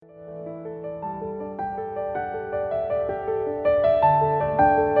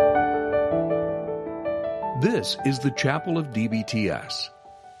This is the Chapel of DBTS.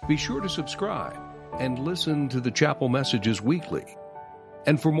 Be sure to subscribe and listen to the chapel messages weekly.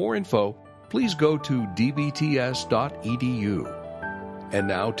 And for more info, please go to dbts.edu. And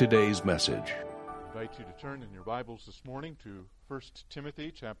now today's message. I invite you to turn in your Bibles this morning to 1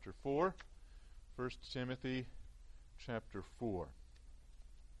 Timothy chapter 4. 1 Timothy chapter 4.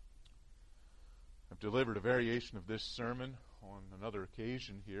 I've delivered a variation of this sermon on another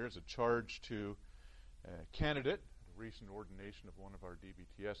occasion here as a charge to a candidate, a recent ordination of one of our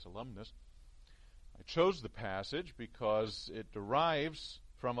DBTS alumnus. I chose the passage because it derives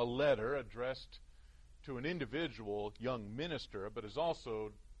from a letter addressed to an individual young minister, but is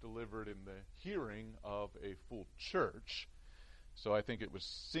also delivered in the hearing of a full church. So I think it was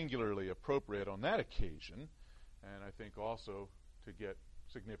singularly appropriate on that occasion, and I think also to get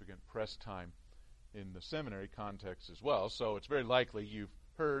significant press time in the seminary context as well. So it's very likely you've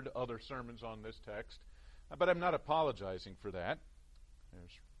heard other sermons on this text, but I'm not apologizing for that.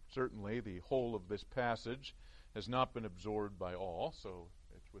 There's certainly the whole of this passage has not been absorbed by all, so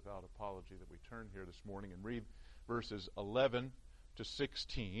it's without apology that we turn here this morning and read verses 11 to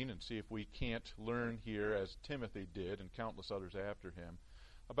 16 and see if we can't learn here, as Timothy did and countless others after him,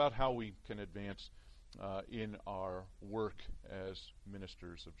 about how we can advance in our work as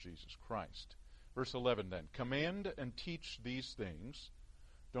ministers of Jesus Christ. Verse 11 then, "Command and teach these things.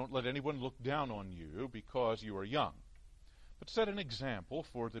 Don't let anyone look down on you because you are young, but set an example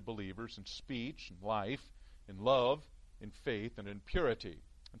for the believers in speech, in life, in love, in faith, and in purity.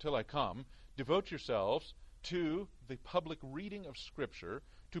 Until I come, devote yourselves to the public reading of Scripture,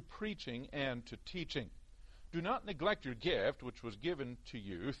 to preaching and to teaching. Do not neglect your gift, which was given to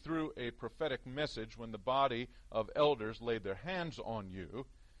you through a prophetic message when the body of elders laid their hands on you.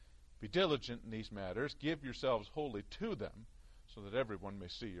 Be diligent in these matters. Give yourselves wholly to them, so that everyone may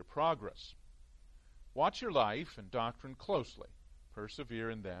see your progress. Watch your life and doctrine closely. Persevere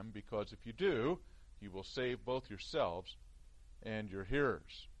in them, because if you do, you will save both yourselves and your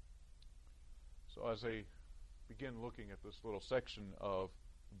hearers." So as I begin looking at this little section of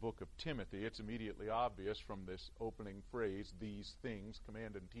the book of Timothy, it's immediately obvious from this opening phrase, "these things,"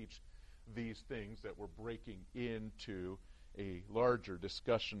 command and teach these things, that we're breaking into a larger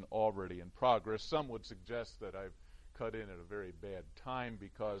discussion already in progress. Some would suggest that I've cut in at a very bad time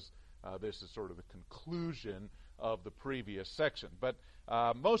because this is sort of the conclusion of the previous section. But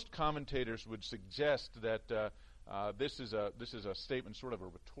most commentators would suggest that this is a statement, sort of a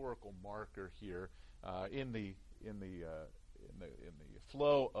rhetorical marker here in the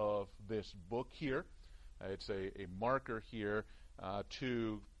flow of this book here. It's a marker here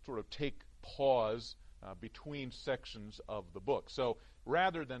to sort of take pause between sections of the book. So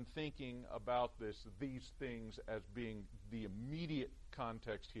rather than thinking about these things as being the immediate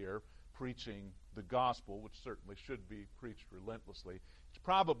context here, preaching the gospel, which certainly should be preached relentlessly, it's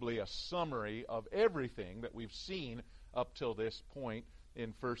probably a summary of everything that we've seen up till this point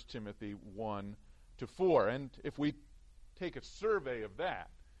in 1 Timothy 1 to 4. And if we take a survey of that,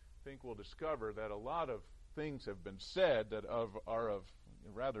 I think we'll discover that a lot of things have been said that are of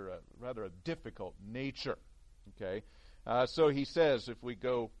rather a difficult nature. Okay, so he says, if we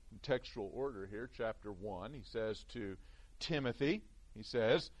go in textual order here, chapter 1, he says to Timothy, he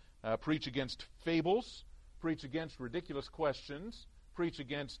says, preach against fables, preach against ridiculous questions, preach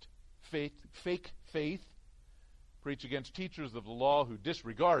against fake faith, preach against teachers of the law who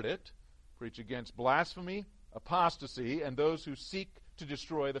disregard it, preach against blasphemy, apostasy, and those who seek to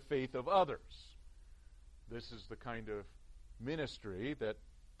destroy the faith of others. This is the kind of ministry that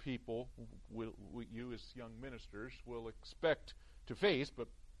people, you as young ministers, will expect to face, but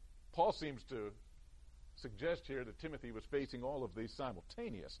Paul seems to suggest here that Timothy was facing all of these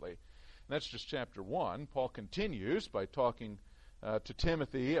simultaneously. And that's just chapter 1. Paul continues by talking to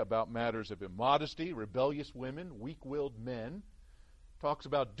Timothy about matters of immodesty, rebellious women, weak-willed men. Talks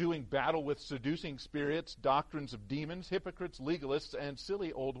about doing battle with seducing spirits, doctrines of demons, hypocrites, legalists, and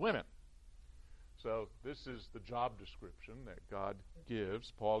silly old women. So this is the job description that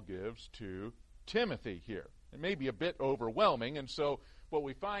Paul gives to Timothy here. It may be a bit overwhelming, and so what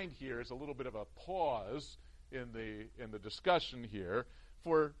we find here is a little bit of a pause in the discussion here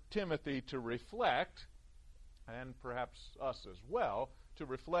for Timothy to reflect, and perhaps us as well, to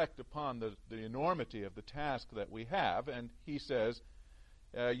reflect upon the enormity of the task that we have. And he says,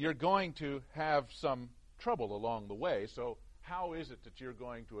 you're going to have some trouble along the way, so how is it that you're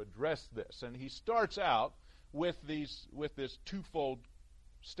going to address this? And he starts out with this twofold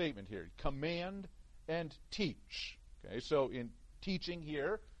statement here: command and teach. Okay, so in teaching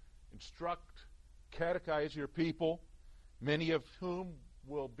here, instruct, catechize your people, many of whom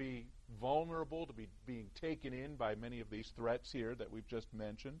will be vulnerable to being taken in by many of these threats here that we've just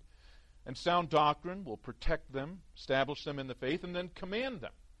mentioned. And sound doctrine will protect them, establish them in the faith, and then command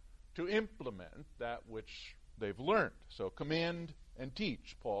them to implement that which they've learned. So command and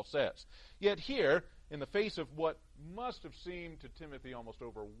teach, Paul says. Yet here, in the face of what must have seemed to Timothy almost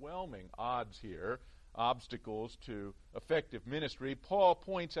overwhelming odds here, obstacles to effective ministry, Paul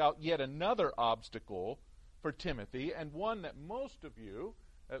points out yet another obstacle for Timothy, and one that most of you,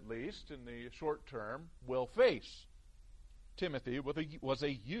 at least in the short term, will face. Timothy was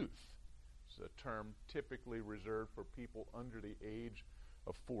a youth. It's a term typically reserved for people under the age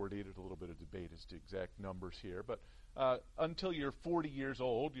of 40. There's a little bit of debate as to exact numbers here, but until you're 40 years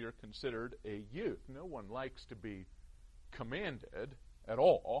old, you're considered a youth. No one likes to be commanded at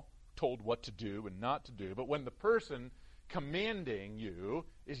all, told what to do and not to do. But when the person commanding you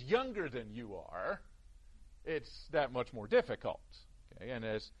is younger than you are, it's that much more difficult. Okay? And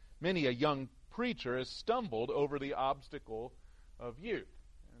as many a young preacher has stumbled over the obstacle of youth.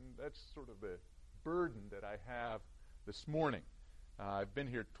 And that's sort of the burden that I have this morning. I've been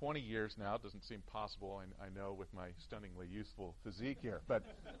here 20 years now. It doesn't seem possible, I know, with my stunningly youthful physique here. But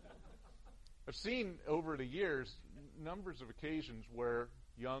I've seen over the years numbers of occasions where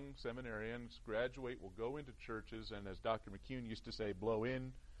young seminarians graduate, will go into churches, and as Dr. McCune used to say, blow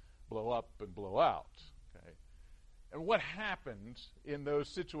in, blow up, and blow out. Okay? And what happens in those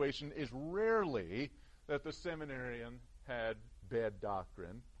situations is rarely that the seminarian had bad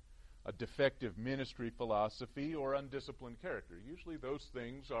doctrine, a defective ministry philosophy, or undisciplined character. Usually those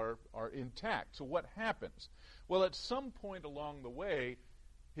things are intact. So what happens? Well, at some point along the way,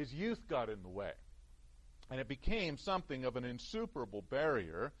 his youth got in the way. And it became something of an insuperable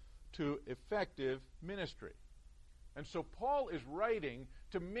barrier to effective ministry. And so Paul is writing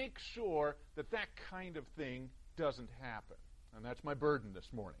to make sure that that kind of thing doesn't happen. And that's my burden this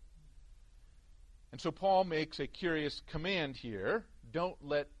morning. And so Paul makes a curious command here. Don't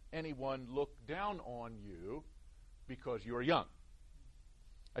let anyone look down on you because you're young.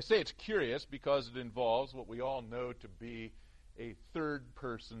 I say it's curious because it involves what we all know to be a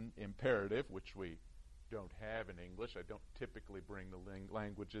third-person imperative, which we don't have in English. I don't typically bring the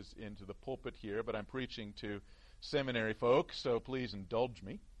languages into the pulpit here, but I'm preaching to seminary folks, so please indulge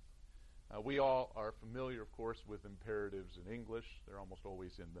me. We all are familiar, of course, with imperatives in English. They're almost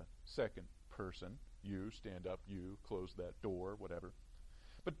always in the second person. You, stand up, you, close that door, whatever.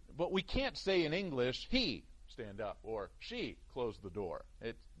 But we can't say in English, he, stand up, or she, close the door.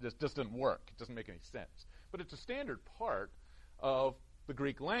 It just doesn't work. It doesn't make any sense. But it's a standard part of the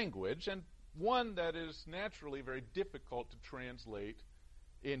Greek language, and one that is naturally very difficult to translate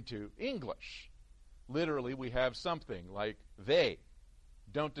into English. Literally, we have something like they.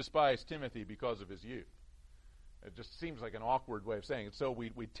 Don't despise Timothy because of his youth. It just seems like an awkward way of saying it. So we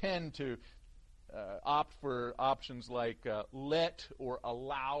tend to opt for options like let or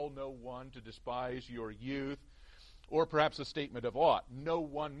allow no one to despise your youth, or perhaps a statement of ought. No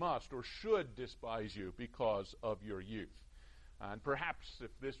one must or should despise you because of your youth. And perhaps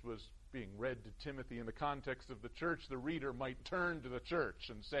if this was being read to Timothy in the context of the church, the reader might turn to the church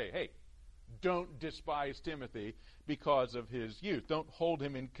and say, hey, don't despise Timothy because of his youth. Don't hold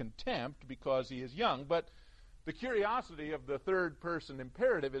him in contempt because he is young. But the curiosity of the third-person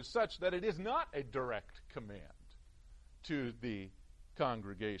imperative is such that it is not a direct command to the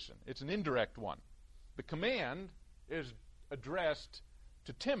congregation. It's an indirect one. The command is addressed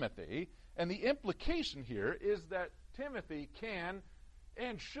to Timothy, and the implication here is that Timothy can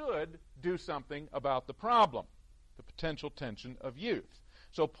and should do something about the problem, the potential tension of youth.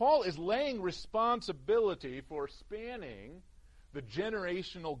 So Paul is laying responsibility for spanning the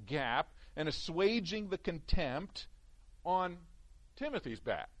generational gap and assuaging the contempt on Timothy's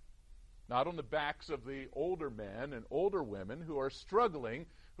back, not on the backs of the older men and older women who are struggling,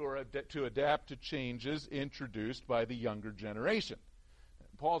 who are to adapt to changes introduced by the younger generation.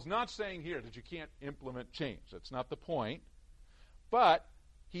 Paul's not saying here that you can't implement change. That's not the point. But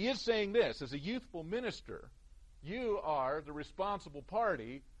he is saying this: as a youthful minister, you are the responsible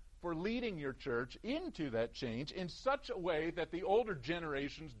party for leading your church into that change in such a way that the older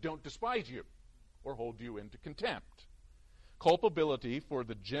generations don't despise you or hold you into contempt. Culpability for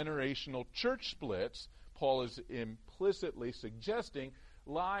the generational church splits, Paul is implicitly suggesting,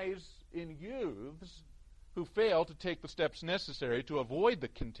 lies in youths who fail to take the steps necessary to avoid the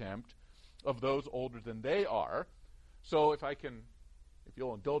contempt of those older than they are. So if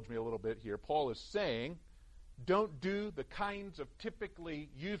you'll indulge me a little bit here, Paul is saying, don't do the kinds of typically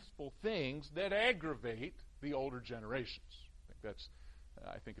youthful things that aggravate the older generations.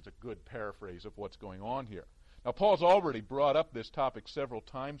 I think it's a good paraphrase of what's going on here. Now, Paul's already brought up this topic several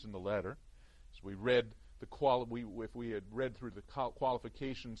times in the letter. As we read if we had read through the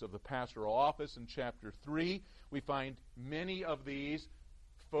qualifications of the pastoral office in chapter 3, we find many of these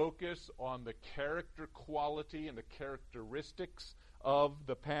focus on the character quality and the characteristics of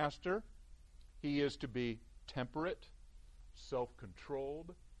the pastor. He is to be temperate,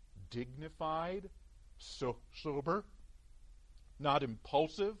 self-controlled, dignified, sober, not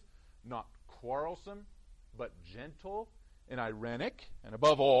impulsive, not quarrelsome, but gentle and ironic. And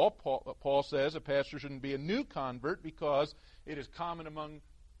above all, Paul says a pastor shouldn't be a new convert because it is common among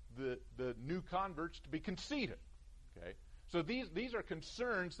the new converts to be conceited. Okay? So these are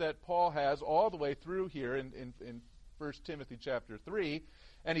concerns that Paul has all the way through here in 1 Timothy chapter 3,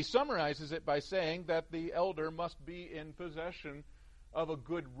 and he summarizes it by saying that the elder must be in possession of a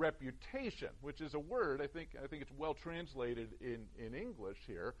good reputation, which is a word, I think it's well translated in English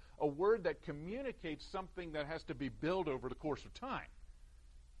here, a word that communicates something that has to be built over the course of time.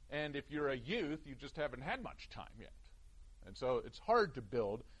 And if you're a youth, you just haven't had much time yet. And so it's hard to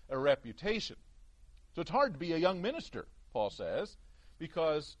build a reputation. So it's hard to be a young minister, Paul says,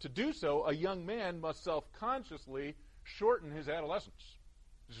 because to do so, a young man must self-consciously shorten his adolescence.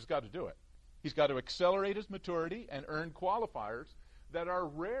 He's just got to do it. He's got to accelerate his maturity and earn qualifiers that are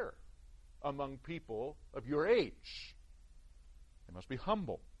rare among people of your age. They must be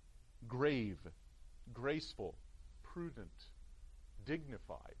humble, grave, graceful, prudent,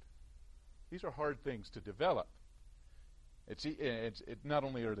 dignified. These are hard things to develop. Not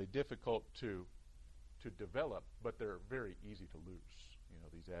only are they difficult to develop, but they're very easy to lose,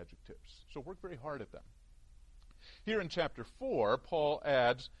 these adjectives. So work very hard at them. Here in chapter 4, Paul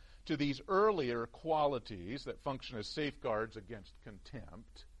adds to these earlier qualities that function as safeguards against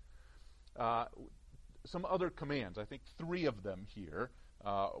contempt some other commands. I think 3 of them here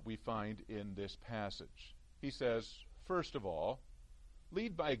we find in this passage. He says, first of all,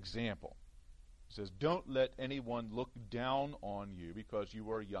 lead by example. He says, don't let anyone look down on you because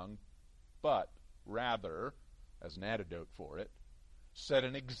you are young, but rather, as an antidote for it, set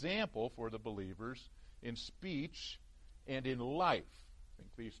an example for the believers in speech and in life. I think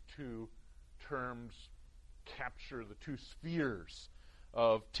these 2 terms capture the 2 spheres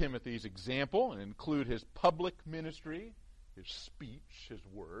of Timothy's example and include his public ministry, his speech, his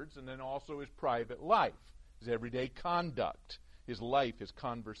words, and then also his private life, his everyday conduct, his life, his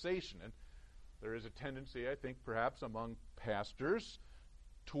conversation. And there is a tendency, I think, perhaps among pastors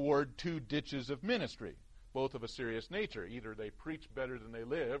toward 2 ditches of ministry, both of a serious nature. Either they preach better than they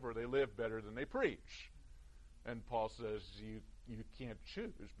live, or they live better than they preach. And Paul says you can't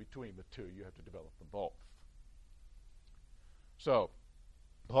choose between the 2. You have to develop them both. So,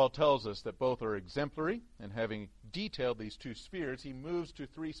 Paul tells us that both are exemplary, and having detailed these 2 spheres, he moves to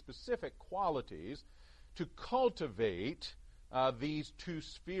 3 specific qualities to cultivate these 2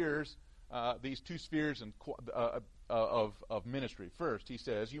 spheres of ministry. First, he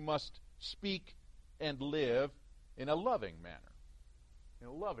says, you must speak and live in a loving manner. In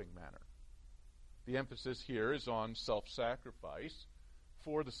a loving manner. The emphasis here is on self-sacrifice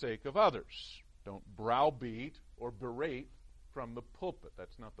for the sake of others. Don't browbeat or berate from the pulpit.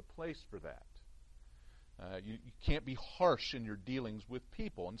 That's not the place for that. You can't be harsh in your dealings with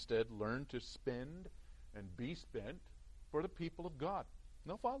people. Instead, learn to spend and be spent for the people of God.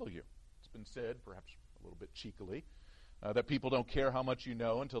 They'll follow you. It's been said, perhaps a little bit cheekily, that people don't care how much you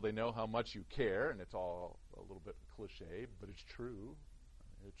know until they know how much you care, and it's all a little bit cliche, but it's true.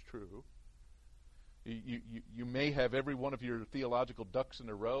 It's true. You may have every one of your theological ducks in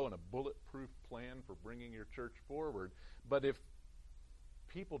a row and a bulletproof plan for bringing your church forward, but if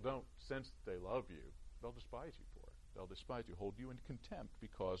people don't sense that they love you, they'll despise you for it. They'll despise you, hold you in contempt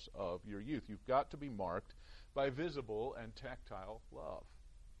because of your youth. You've got to be marked by visible and tactile love.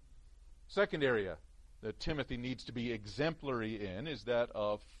 Second area that Timothy needs to be exemplary in is that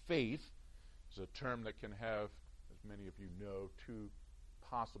of faith. It's a term that can have, as many of you know, 2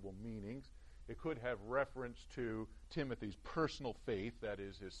 possible meanings. It could have reference to Timothy's personal faith, that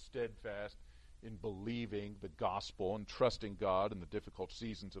is, his steadfast in believing the gospel and trusting God in the difficult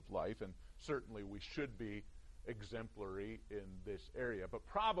seasons of life, and certainly we should be exemplary in this area. But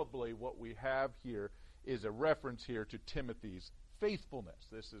probably what we have here is a reference here to Timothy's faithfulness.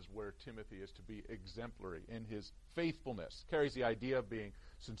 This is where Timothy is to be exemplary in his faithfulness. Carries the idea of being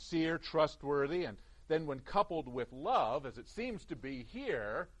sincere, trustworthy, and then when coupled with love, as it seems to be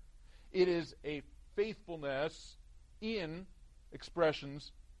here, it is a faithfulness in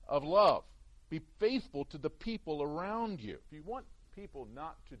expressions of love. Be faithful to the people around you. If you want people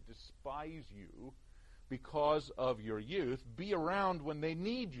not to despise you because of your youth, be around when they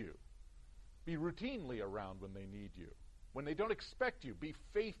need you. Be routinely around when they need you. When they don't expect you, be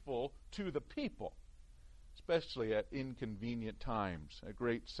faithful to the people, especially at inconvenient times. A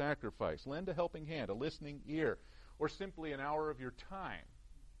great sacrifice. Lend a helping hand, a listening ear, or simply an hour of your time,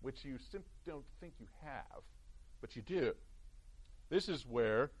 which you simply don't think you have, but you do. This is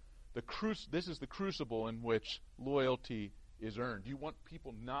where this is the crucible in which loyalty is earned. You want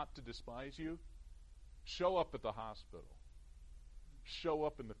people not to despise you? Show up at the hospital. Show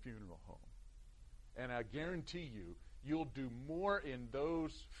up in the funeral home. And I guarantee you, you'll do more in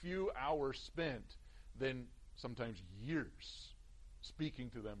those few hours spent than sometimes years speaking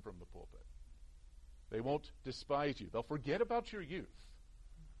to them from the pulpit. They won't despise you. They'll forget about your youth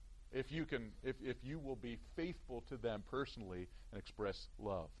if you will be faithful to them personally and express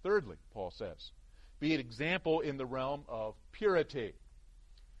love. Thirdly, Paul says, be an example in the realm of purity.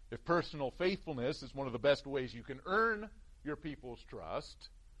 If personal faithfulness is one of the best ways you can earn your people's trust,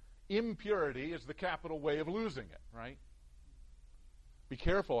 impurity is the capital way of losing it, right? Be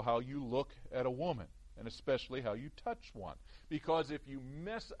careful how you look at a woman, and especially how you touch one. Because if you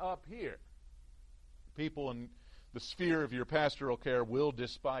mess up here, people in the sphere of your pastoral care will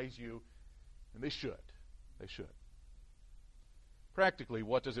despise you, and they should. They should. Practically,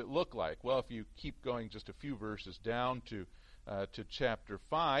 what does it look like? Well, if you keep going just a few verses down to chapter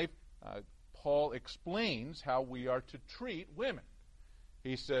 5, Paul explains how we are to treat women.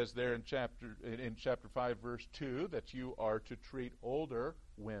 He says there in chapter 5, verse 2, that you are to treat older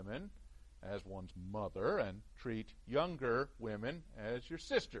women as one's mother and treat younger women as your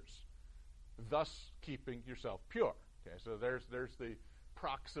sisters, thus keeping yourself pure. Okay, so there's the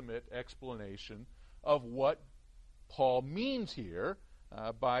proximate explanation of what Paul means here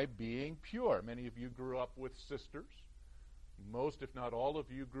by being pure. Many of you grew up with sisters. Most, if not all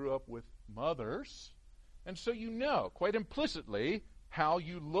of you, grew up with mothers. And so you know, quite implicitly, how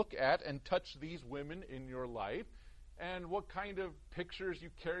you look at and touch these women in your life and what kind of pictures you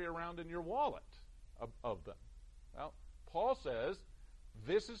carry around in your wallet of them. Well, Paul says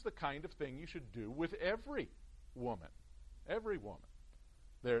this is the kind of thing you should do with every woman. Every woman.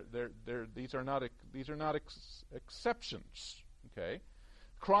 These are not exceptions. Okay,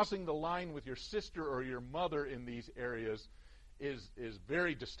 crossing the line with your sister or your mother in these areas is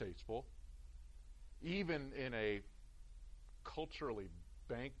very distasteful, even in a culturally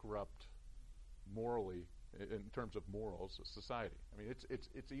bankrupt, morally, in terms of morals, society. I mean, it's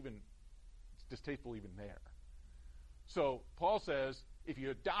distasteful even there. So Paul says, if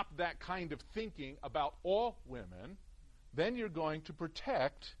you adopt that kind of thinking about all women, then you're going to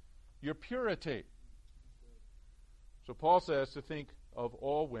protect your purity. So Paul says to think of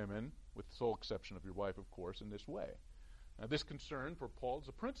all women, with the sole exception of your wife, of course, in this way. Now, this concern for Paul is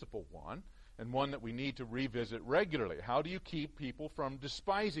a principal one, and one that we need to revisit regularly. How do you keep people from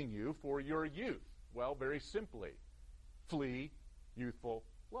despising you for your youth? Well, very simply, flee youthful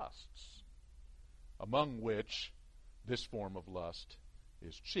lusts, among which this form of lust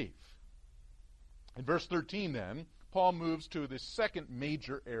is chief. In verse 13, then, Paul moves to the second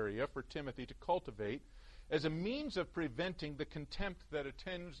major area for Timothy to cultivate as a means of preventing the contempt that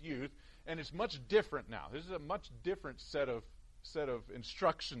attends youth, and it's much different now. This is a much different set of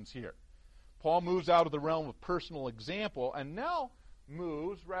instructions here. Paul moves out of the realm of personal example and now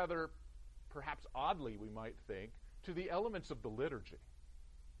moves, rather perhaps oddly we might think, to the elements of the liturgy.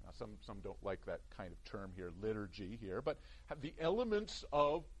 Now, some don't like that kind of term here, liturgy here, but have the elements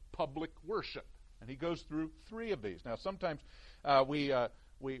of public worship. And he goes through three of these. Now, sometimes we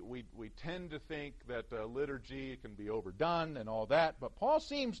tend to think that liturgy can be overdone and all that, but Paul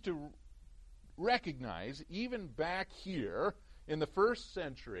seems to recognize, even back here in the first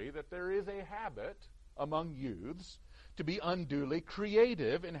century, that there is a habit among youths to be unduly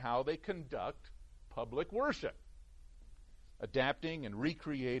creative in how they conduct public worship, adapting and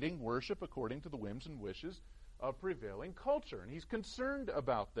recreating worship according to the whims and wishes of prevailing culture. And he's concerned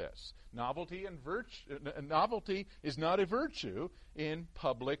about this. Novelty is not a virtue in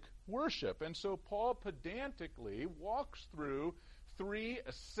public worship. And so Paul pedantically walks through three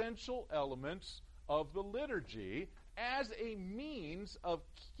essential elements of the liturgy as a means of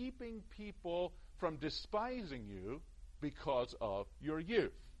keeping people from despising you because of your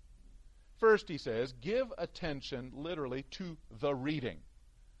youth. First, he says, give attention literally to the reading.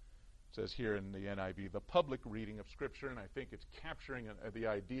 It says here in the NIV, the public reading of Scripture, and I think it's capturing the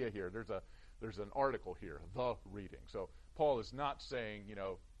idea here. There's an article here, the reading. So Paul is not saying,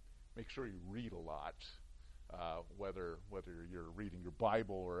 make sure you read a lot, whether you're reading your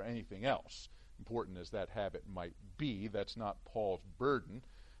Bible or anything else. Important as that habit might be, that's not Paul's burden.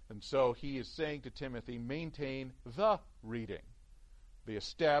 And so he is saying to Timothy, maintain the reading. the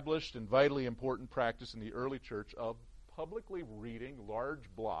established and vitally important practice in the early church of publicly reading large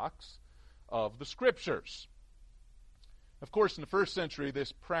blocks of the Scriptures. Of course, in the first century,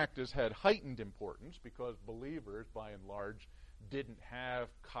 this practice had heightened importance because believers, by and large, didn't have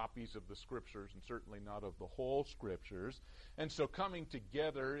copies of the Scriptures, and certainly not of the whole Scriptures. And so coming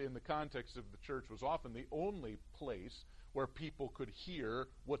together in the context of the church was often the only place where people could hear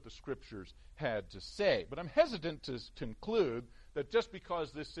what the Scriptures had to say. But I'm hesitant to conclude that just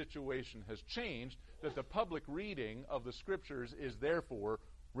because this situation has changed, that the public reading of the Scriptures is therefore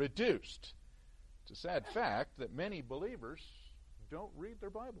reduced. It's a sad fact that many believers don't read their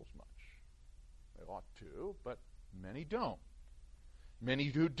Bibles much. They ought to, but many don't. Many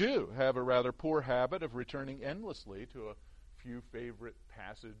who do have a rather poor habit of returning endlessly to a few favorite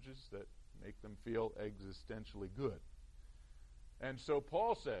passages that make them feel existentially good. And so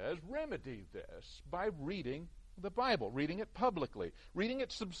Paul says, remedy this by reading the Bible, reading it publicly, reading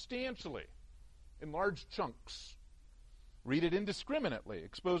it substantially, in large chunks. Read it indiscriminately,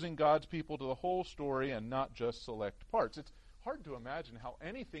 exposing God's people to the whole story and not just select parts. It's hard to imagine how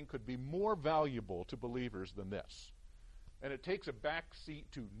anything could be more valuable to believers than this. And it takes a back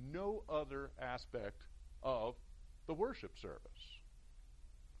seat to no other aspect of the worship service.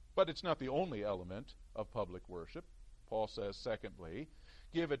 But it's not the only element of public worship. Paul says, secondly,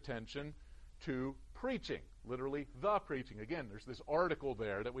 give attention to preaching, literally the preaching. Again, there's this article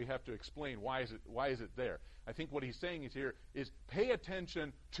there that we have to explain. Why is it there? I think what he's saying is pay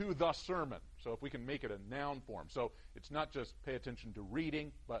attention to the sermon. So if we can make it a noun form. So it's not just pay attention to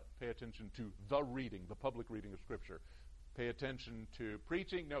reading, but pay attention to the reading, the public reading of Scripture. Pay attention to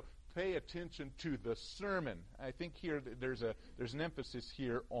preaching. No, pay attention to the sermon. I think here there's an emphasis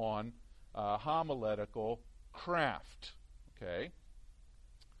here on homiletical craft. Okay?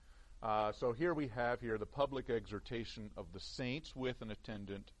 So here we have the public exhortation of the saints with an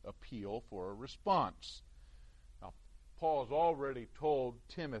attendant appeal for a response. Now, Paul has already told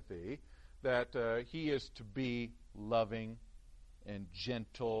Timothy that he is to be loving and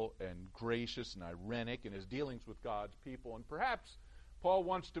gentle and gracious and irenic in his dealings with God's people. And perhaps Paul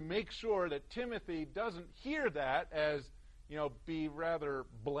wants to make sure that Timothy doesn't hear that as, be rather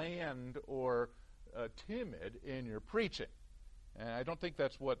bland or timid in your preaching. And I don't think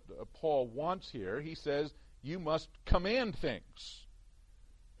that's what Paul wants here. He says you must command things.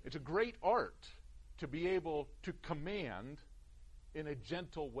 It's a great art to be able to command in a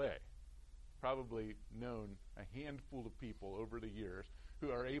gentle way. Probably known a handful of people over the years who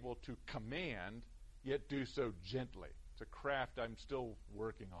are able to command, yet do so gently. It's a craft I'm still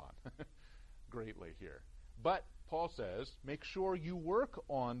working on greatly here. But Paul says, make sure you work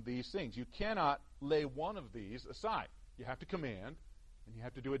on these things. You cannot lay one of these aside. You have to command, and you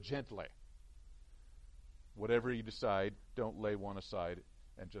have to do it gently. Whatever you decide, don't lay one aside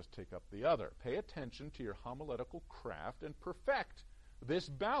and just take up the other. Pay attention to your homiletical craft and perfect this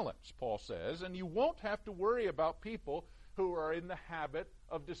balance, Paul says, and you won't have to worry about people who are in the habit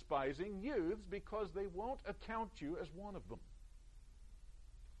of despising youths because they won't account you as one of them.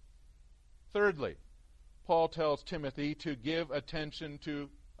 Thirdly, Paul tells Timothy to give attention to,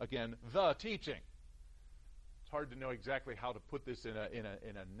 again, the teaching. It's hard to know exactly how to put this in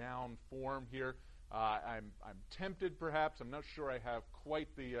a noun form here. I'm tempted, perhaps. I'm not sure I have quite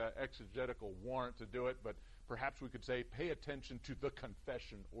the exegetical warrant to do it, but perhaps we could say pay attention to the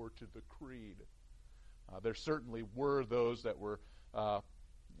confession or to the creed. There certainly were those that were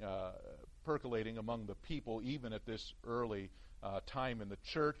percolating among the people even at this early time in the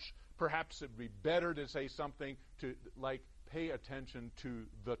church. Perhaps it would be better to say something like pay attention to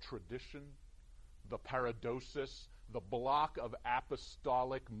the tradition, the paradosis, the block of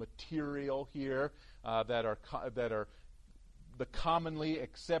apostolic material here that are the commonly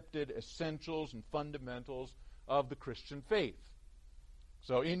accepted essentials and fundamentals of the Christian faith.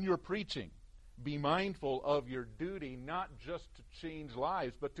 So in your preaching, be mindful of your duty not just to change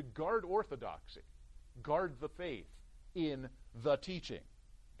lives, but to guard orthodoxy, guard the faith in the teaching.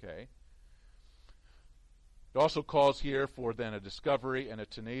 Okay? It also calls here for then a discovery and a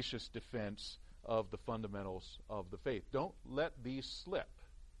tenacious defense of the fundamentals of the faith. Don't let these slip.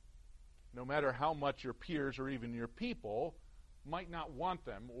 No matter how much your peers or even your people might not want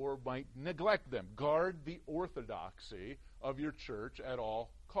them or might neglect them. Guard the orthodoxy of your church at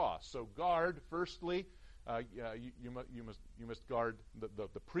all costs. So guard, firstly, you must guard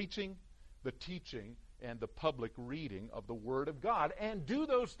the preaching, the teaching, and the public reading of the Word of God, and do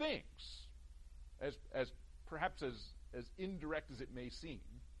those things, as perhaps as indirect as it may seem,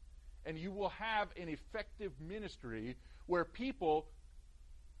 and you will have an effective ministry where people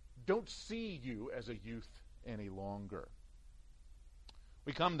don't see you as a youth any longer.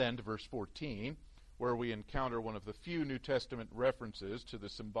 We come then to verse 14, where we encounter one of the few New Testament references to the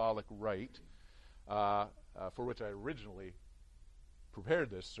symbolic rite for which I originally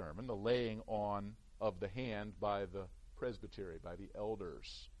prepared this sermon, the laying on of the hand by the presbytery, by the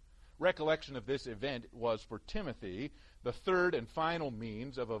elders. Recollection of this event was for Timothy the third and final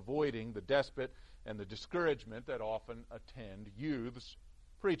means of avoiding the despot and the discouragement that often attend youths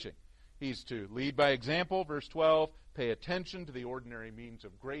preaching. He's to lead by example, verse 12, pay attention to the ordinary means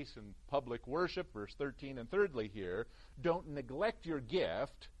of grace in public worship, verse 13, and thirdly here, don't neglect your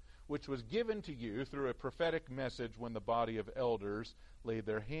gift, which was given to you through a prophetic message when the body of elders laid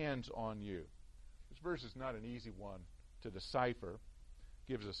their hands on you. This verse is not an easy one to decipher.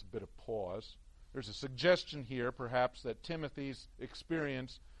 Gives us a bit of pause. There's a suggestion here, perhaps, that Timothy's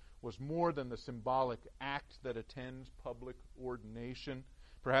experience was more than the symbolic act that attends public ordination,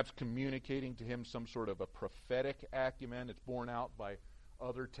 perhaps communicating to him some sort of a prophetic acumen. It's borne out by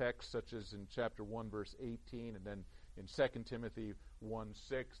other texts, such as in chapter 1, verse 18, and then in 2 Timothy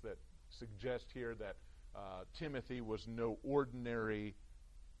 1:6, that suggest here that Timothy was no ordinary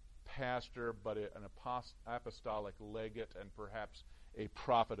pastor, but an apostolic legate and perhaps a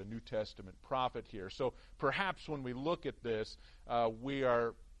prophet, a New Testament prophet here. So perhaps when we look at this, we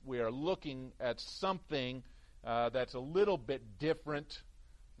are looking at something that's a little bit different,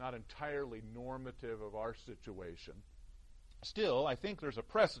 not entirely normative of our situation. Still, I think there's a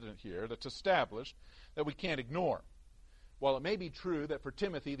precedent here that's established that we can't ignore. While it may be true that for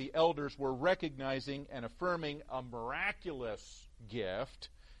Timothy the elders were recognizing and affirming a miraculous gift,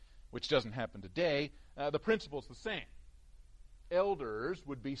 which doesn't happen today, the principle's the same. Elders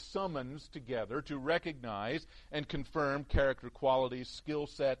would be summoned together to recognize and confirm character qualities, skill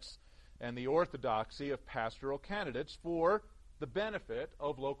sets, and the orthodoxy of pastoral candidates for the benefit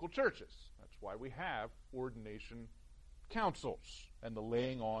of local churches. That's why we have ordination councils and the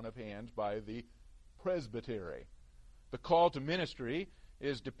laying on of hands by the presbytery. The call to ministry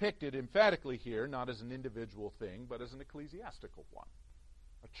is depicted emphatically here, not as an individual thing, but as an ecclesiastical one.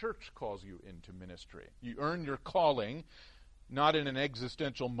 A church calls you into ministry. You earn your calling not in an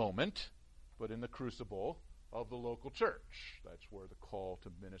existential moment, but in the crucible of the local church. That's where the call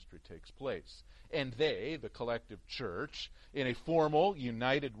to ministry takes place. And they, the collective church, in a formal,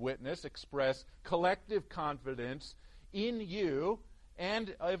 united witness, express collective confidence in you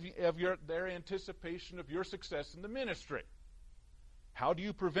and of their anticipation of your success in the ministry. How do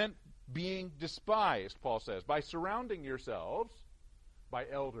you prevent being despised, Paul says? By surrounding yourselves by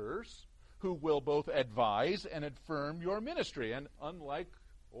elders who will both advise and affirm your ministry. And unlike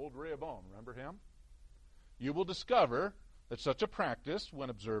old Rehoboam, remember him? You will discover that such a practice, when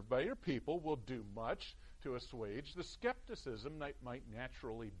observed by your people, will do much to assuage the skepticism that might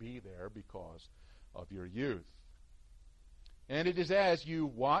naturally be there because of your youth. And it is as you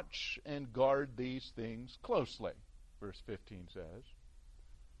watch and guard these things closely, verse 15 says,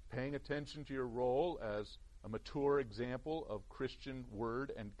 paying attention to your role as a mature example of Christian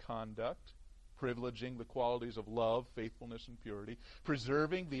word and conduct, privileging the qualities of love, faithfulness, and purity,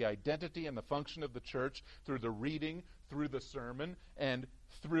 preserving the identity and the function of the church through the reading, through the sermon, and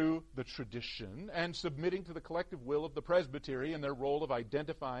through the tradition, and submitting to the collective will of the presbytery in their role of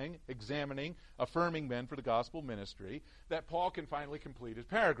identifying, examining, affirming men for the gospel ministry, that Paul can finally complete his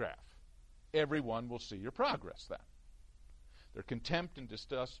paragraph. Everyone will see your progress then. Their contempt and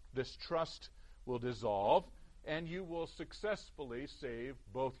distrust will dissolve, and you will successfully save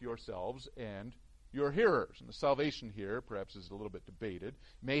both yourselves and your hearers. And the salvation here, perhaps is a little bit debated,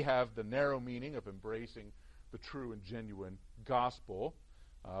 may have the narrow meaning of embracing the true and genuine gospel,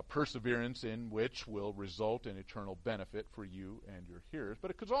 perseverance in which will result in eternal benefit for you and your hearers. But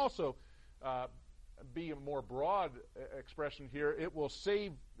it could also be a more broad expression here. It'll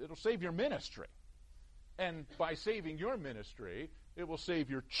save your ministry. And by saving your ministry, it will save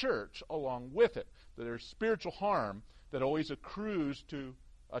your church along with it. There's spiritual harm that always accrues to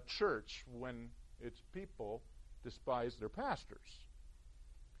a church when its people despise their pastors.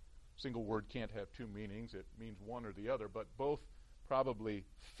 Single word can't have two meanings. It means one or the other, but both probably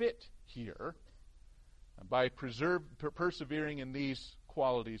fit here. And by persevering in these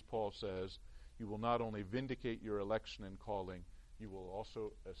qualities, Paul says, you will not only vindicate your election and calling, you will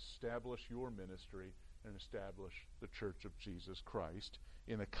also establish your ministry and establish the Church of Jesus Christ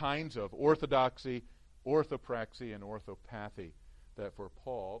in the kinds of orthodoxy, orthopraxy, and orthopathy that for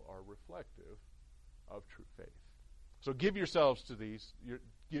Paul are reflective of true faith. So give yourself to these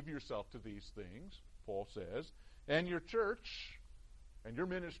things, Paul says, and your church and your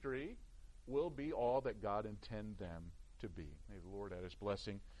ministry will be all that God intend them to be. May the Lord add his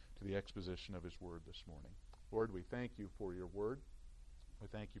blessing to the exposition of his word this morning. Lord, we thank you for your word. We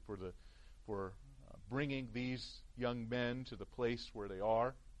thank you for bringing these young men to the place where they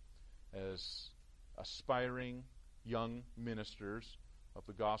are as aspiring young ministers of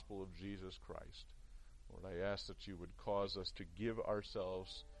the gospel of Jesus Christ. Lord, I ask that you would cause us to give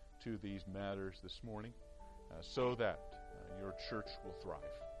ourselves to these matters this morning so that your church will thrive.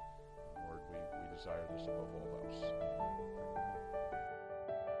 Lord, we desire this above all else.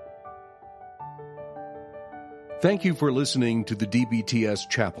 Thank you for listening to the DBTS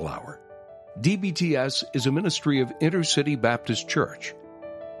Chapel Hour. DBTS is a ministry of Intercity Baptist Church.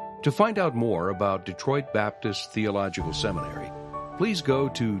 To find out more about Detroit Baptist Theological Seminary, please go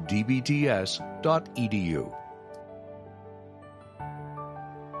to dbts.edu.